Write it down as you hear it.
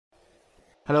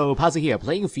Hello, Pazza here,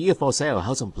 playing Fear for Sale,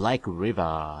 House on Black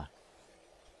River.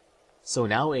 So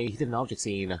now a hidden object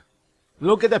scene.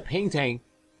 Look at the painting!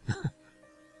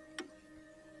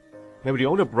 Maybe the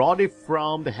owner brought it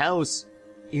from the house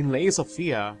in Layers of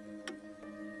Fear.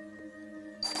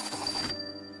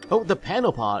 Oh, the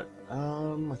panel part.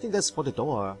 I think that's for the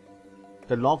door.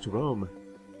 The locked room.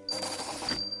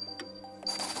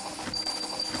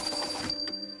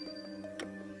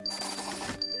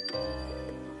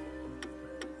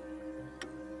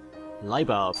 Light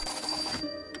bulb.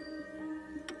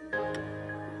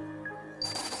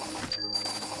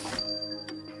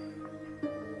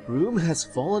 Room has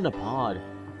fallen apart.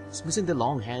 It's missing the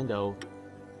long handle.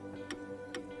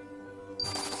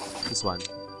 This one.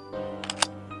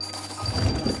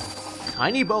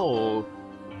 Tiny bowl.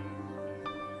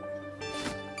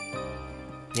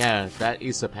 Yeah, that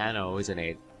is a panel, isn't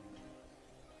it?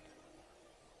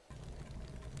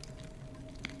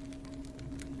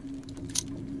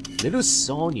 Little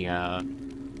Sonia,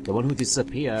 the one who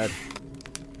disappeared.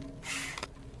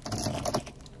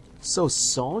 So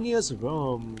Sonia's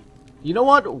room. You know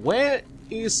what? Where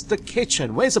is the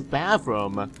kitchen? Where's the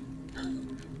bathroom?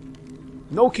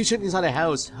 No kitchen inside the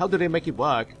house. How do they make it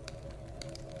work?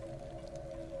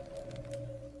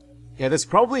 Yeah, there's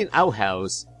probably an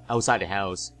outhouse outside the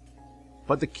house.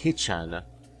 But the kitchen.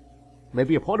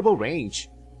 Maybe a portable range.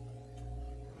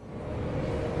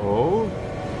 Oh?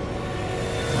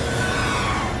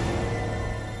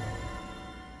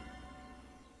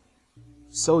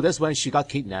 So that's when she got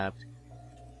kidnapped.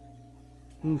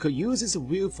 Could use this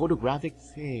real photographic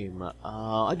film.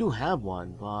 I do have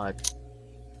one, but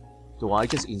do I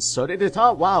just insert it at the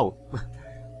top? Wow,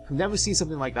 I've never seen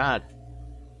something like that.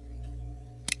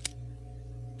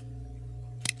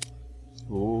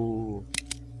 Ooh.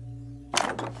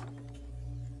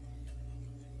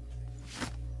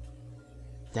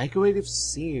 Decorative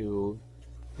seal.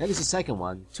 That is the second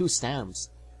one. 2 stamps.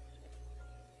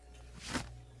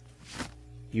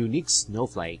 Unique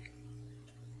snowflake.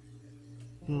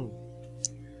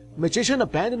 Magician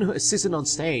abandoned her assistant on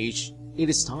stage. It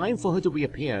is time for her to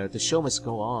reappear. The show must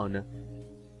go on.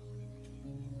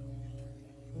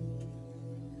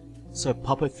 So,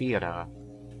 puppet theater.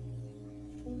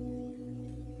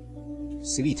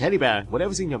 Silly teddy bear.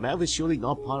 Whatever's in your mouth is surely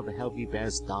not part of a healthy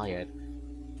bear's diet.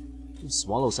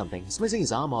 Swallow something. It's missing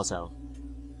his arm also.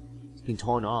 It's been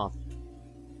torn off.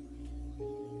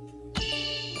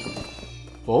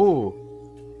 Oh!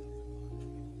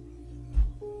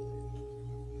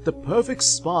 The perfect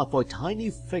spot for a tiny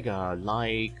figure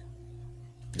like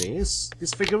this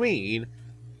figurine.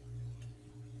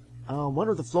 One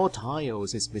of the floor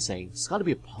tiles is missing. It's gotta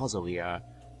be a puzzle here.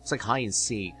 It's like hide and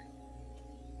seek.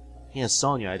 Here's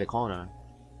Sonia at the corner.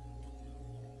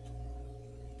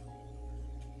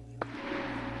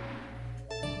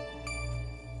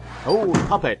 Oh,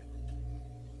 puppet!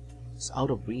 It's out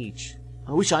of reach.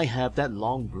 I wish I had that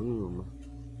long broom.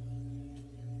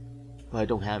 But I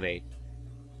don't have it.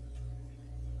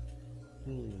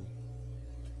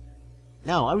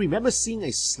 Now, I remember seeing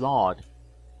a slot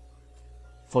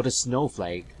for the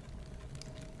snowflake.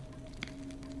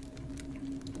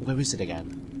 Where is it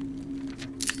again?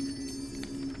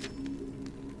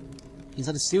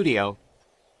 Inside the studio.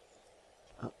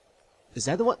 Is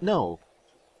that the one? No.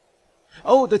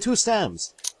 Oh, the 2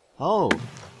 stamps. Oh.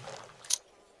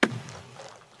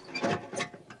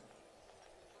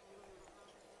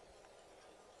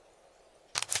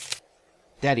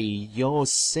 Daddy, you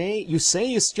say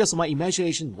it's just my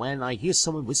imagination when I hear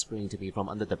someone whispering to me from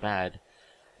under the bed.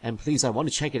 And please, I want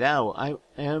to check it out. I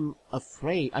am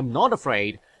afraid. I'm not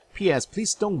afraid. P.S.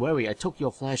 Please don't worry, I took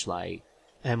your flashlight.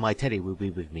 And my teddy will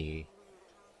be with me.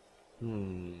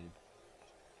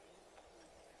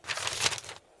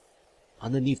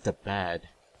 Underneath the bed.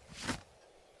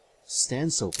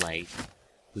 Stencil plate.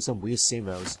 With some weird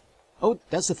symbols. Oh,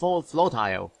 that's the floor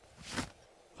tile.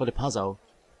 For the puzzle.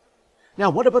 Now,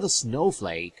 what about the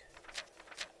snowflake?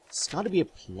 There's gotta be a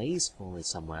place for it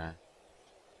somewhere.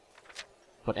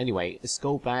 But anyway, let's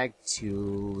go back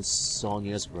to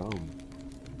Sonia's room.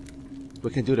 We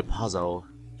can do the puzzle.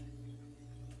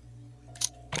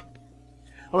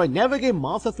 Alright, navigate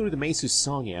Martha through the maze to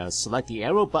Sonia. Select the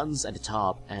arrow buttons at the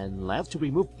top and left to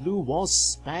remove blue wall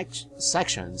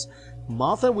sections.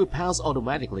 Martha will pass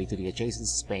automatically to the adjacent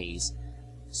space.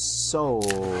 So...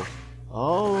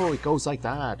 oh, it goes like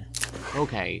that.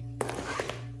 Okay.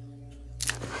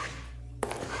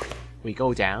 We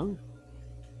go down.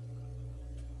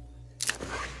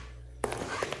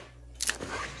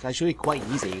 It's actually quite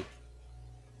easy.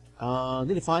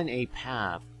 Need to find a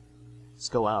path. Let's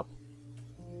go up.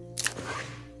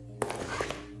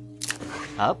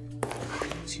 Up.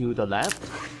 to the left.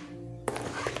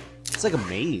 It's like a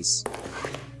maze.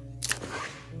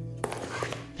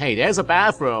 Hey, there's a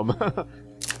bathroom!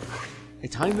 A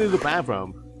tiny little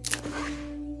bathroom.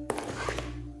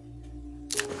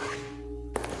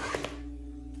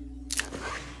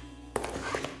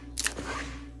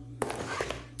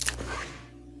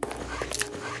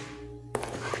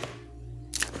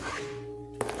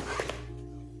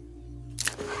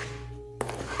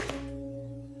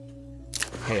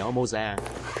 Okay, almost there.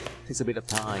 Takes a bit of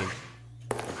time.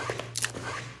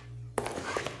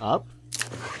 Up.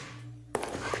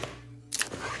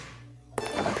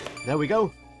 There we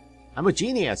go. I'm a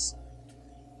genius.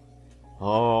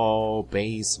 Oh,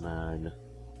 basement.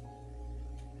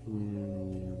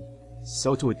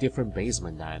 So to a different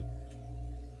basement then.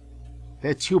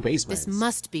 There are 2 basements. This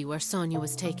must be where Sonia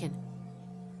was taken.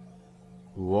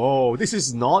 Whoa, this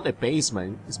is not a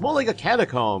basement. It's more like a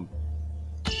catacomb.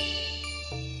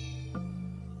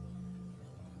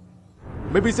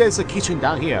 Maybe there's a kitchen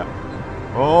down here.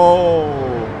 Oh.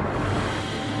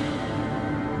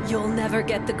 You'll never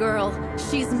get the girl.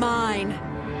 She's mine.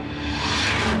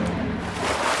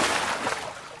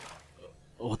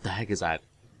 What the heck is that?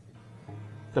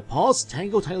 The paws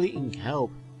tangle tightly in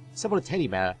kelp, except for the teddy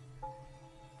bear.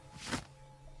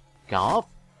 Golf?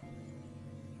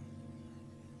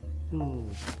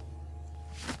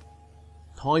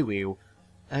 Toy wheel.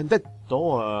 And that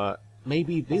door.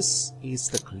 Maybe this is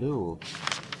the clue.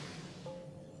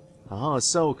 Oh,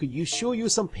 so could you sure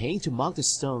use some paint to mark the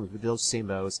stones with those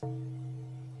symbols?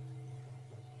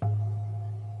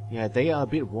 Yeah, they are a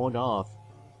bit worn off.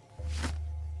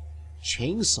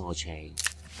 Chainsaw chain.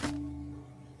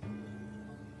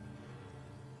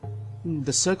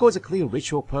 The circle is a clear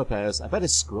ritual purpose. I bet the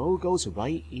scroll goes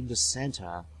right in the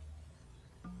center.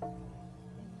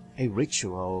 A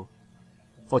ritual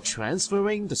for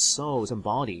transferring the souls and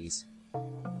bodies.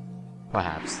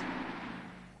 Perhaps.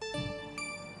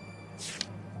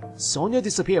 Sonia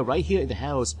disappeared right here in the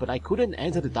house, but I couldn't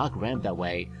enter the dark ramp that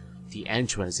way. The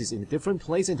entrance is in a different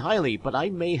place entirely, but I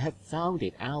may have found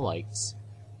it, Alex.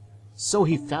 So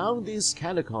he found this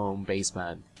catacomb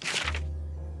basement.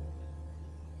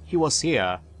 He was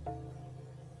here.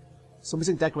 Some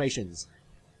missing decorations.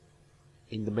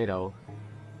 In the middle.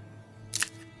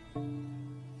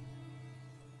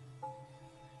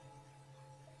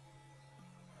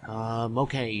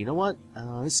 Okay, you know what?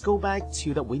 Let's go back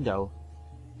to that window.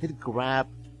 Need to grab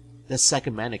the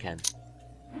second mannequin.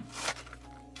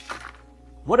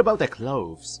 What about their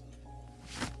clothes?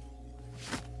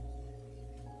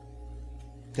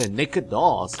 They're naked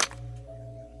dolls.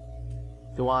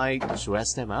 Do I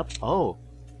dress them up? Oh.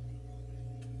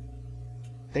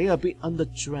 They are a bit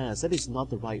underdressed. That is not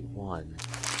the right one.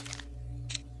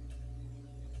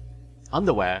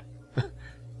 Underwear.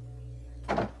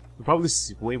 Probably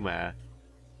swimwear.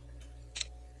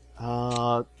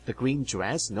 The green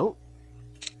dress? Nope.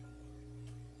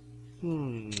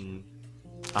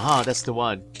 Aha, that's the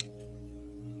one.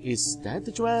 Is that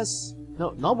the dress?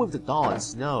 No, not with the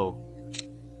dots, no.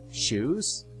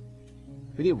 Shoes?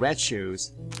 We need red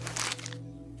shoes.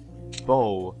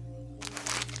 Bow.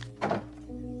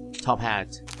 Top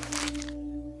hat.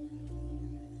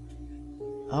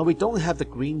 We don't have the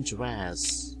green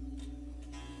dress.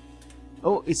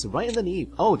 Oh, it's right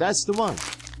underneath. Oh, that's the one.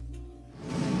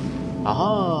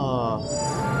 Aha!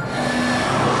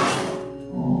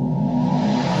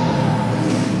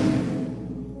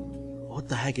 What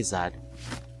the heck is that?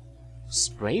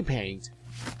 Spray paint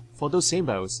for those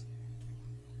symbols.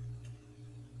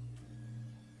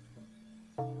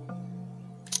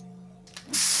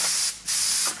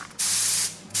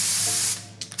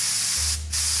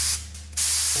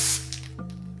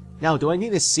 Now, do I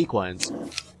need a sequence?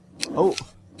 Oh.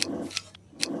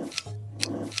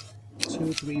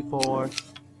 2, 3, 4.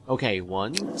 Okay,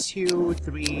 1, 2,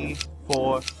 3,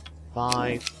 4,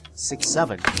 5, 6,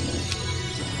 7.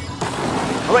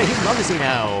 Alright, he's noticing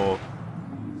now.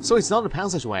 So it's not a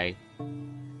passageway.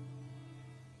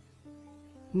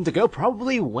 The girl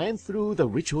probably went through the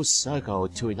ritual circle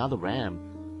to another ramp.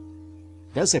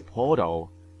 There's a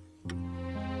portal.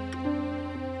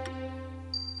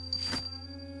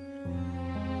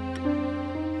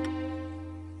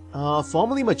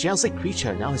 Formerly majestic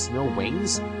creature now has no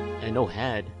wings and no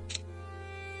head.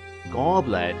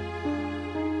 Goblet.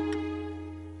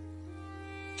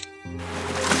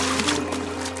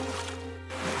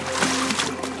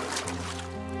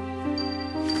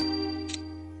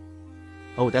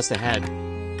 Oh, that's the head.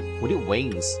 We need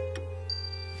wings.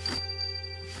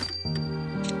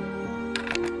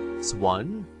 It's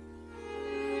 1.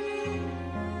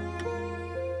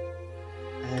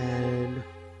 And...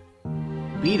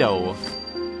 Beetle.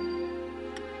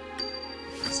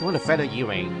 So I want a feather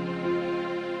earring.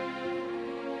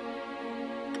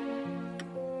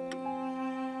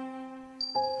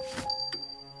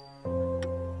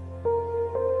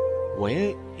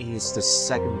 Where is the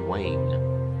second wing?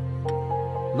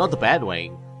 Not the bad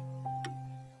wing.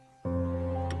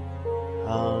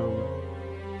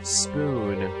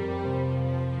 Spoon.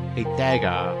 A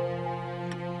dagger.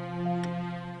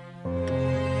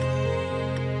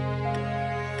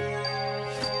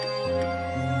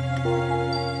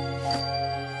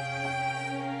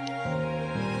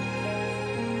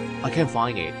 I can't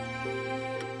find it.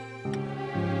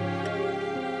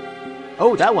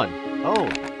 Oh, that one. Oh.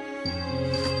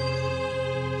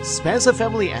 Spencer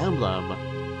family emblem.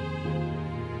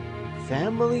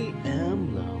 Family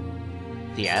emblem.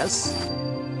 The S?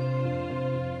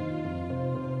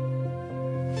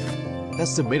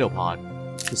 That's the middle part.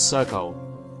 The circle.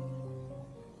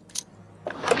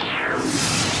 Oh.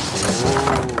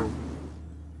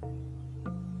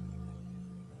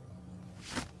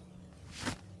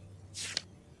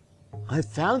 I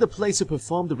found a place to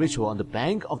perform the ritual on the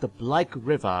bank of the Black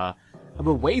River. I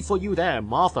will wait for you there,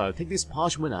 Martha. Take this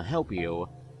parchment and help you.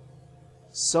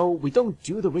 So we don't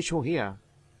do the ritual here.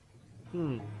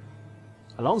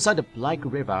 Alongside the Black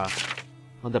River,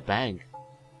 on the bank.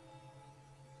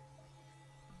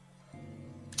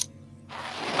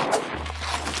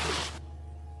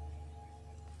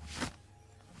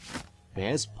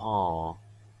 Bear's paw.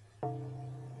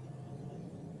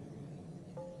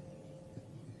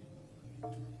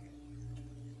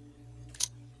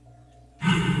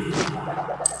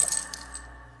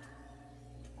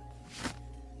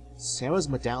 Sarah's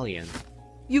medallion.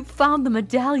 You found the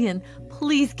medallion.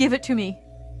 Please give it to me.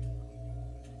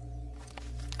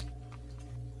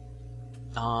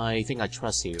 I think I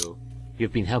trust you.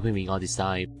 You've been helping me all this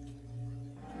time.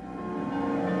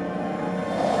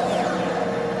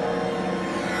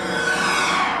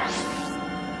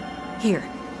 Here,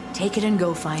 take it and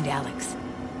go find Alex.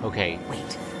 Okay.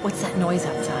 Wait, what's that noise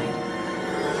outside?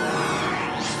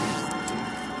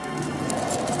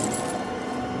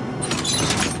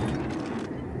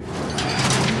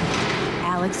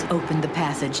 Alex opened the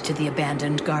passage to the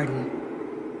abandoned garden.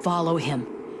 Follow him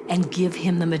and give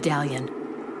him the medallion.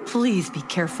 Please be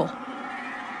careful.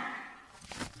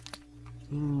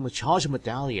 A charged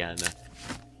medallion.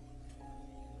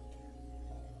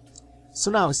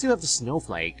 So now I still have the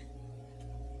snowflake.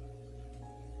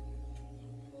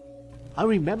 I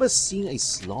remember seeing a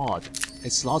slot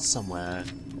somewhere.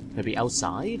 Maybe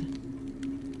outside?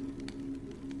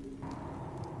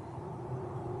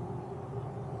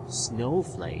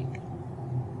 Snowflake.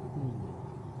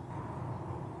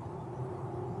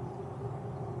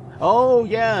 Oh,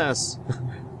 yes!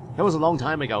 That was a long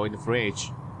time ago in the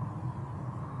fridge.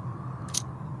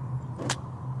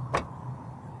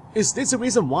 Is this the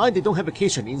reason why they don't have a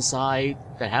kitchen inside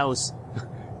the house?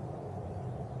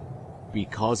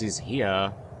 Because it's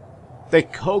here. They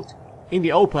cooked in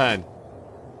the open.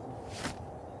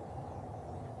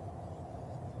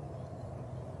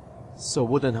 So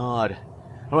wooden hard.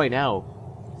 Alright now,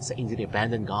 let's into the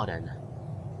abandoned garden.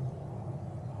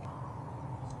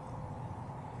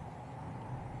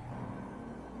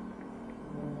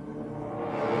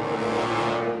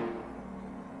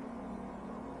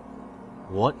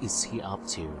 What is he up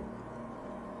to?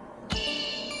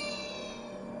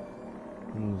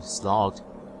 It's locked.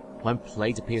 One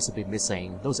plate appears to be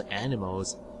missing. Those are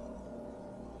animals.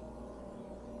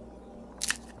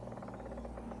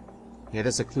 Yeah,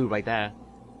 there's a clue right there.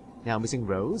 Now missing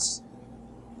Rose.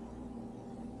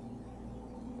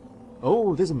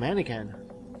 Oh, there's a mannequin.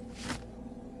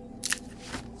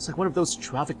 It's like one of those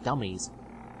traffic dummies.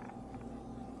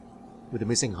 With a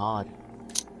missing heart.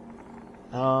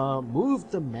 Move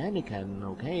the mannequin,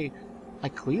 okay. I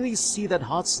clearly see that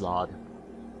heart slot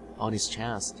on his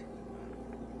chest.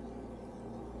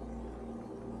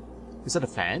 Is that a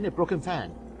fan? A broken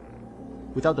fan?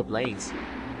 Without the blades.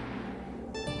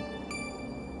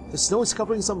 The snow is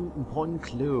covering some important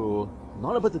clue. I'm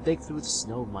not about to dig through the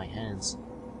snow with my hands.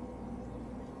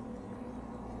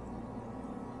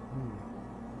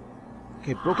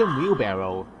 Okay, broken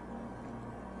wheelbarrow.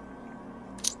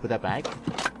 Put that back.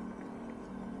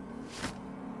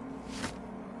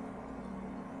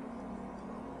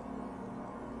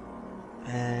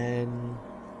 And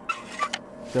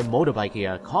the motorbike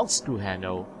here, corkscrew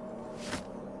handle.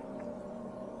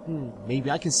 Maybe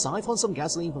I can siphon some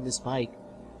gasoline from this bike.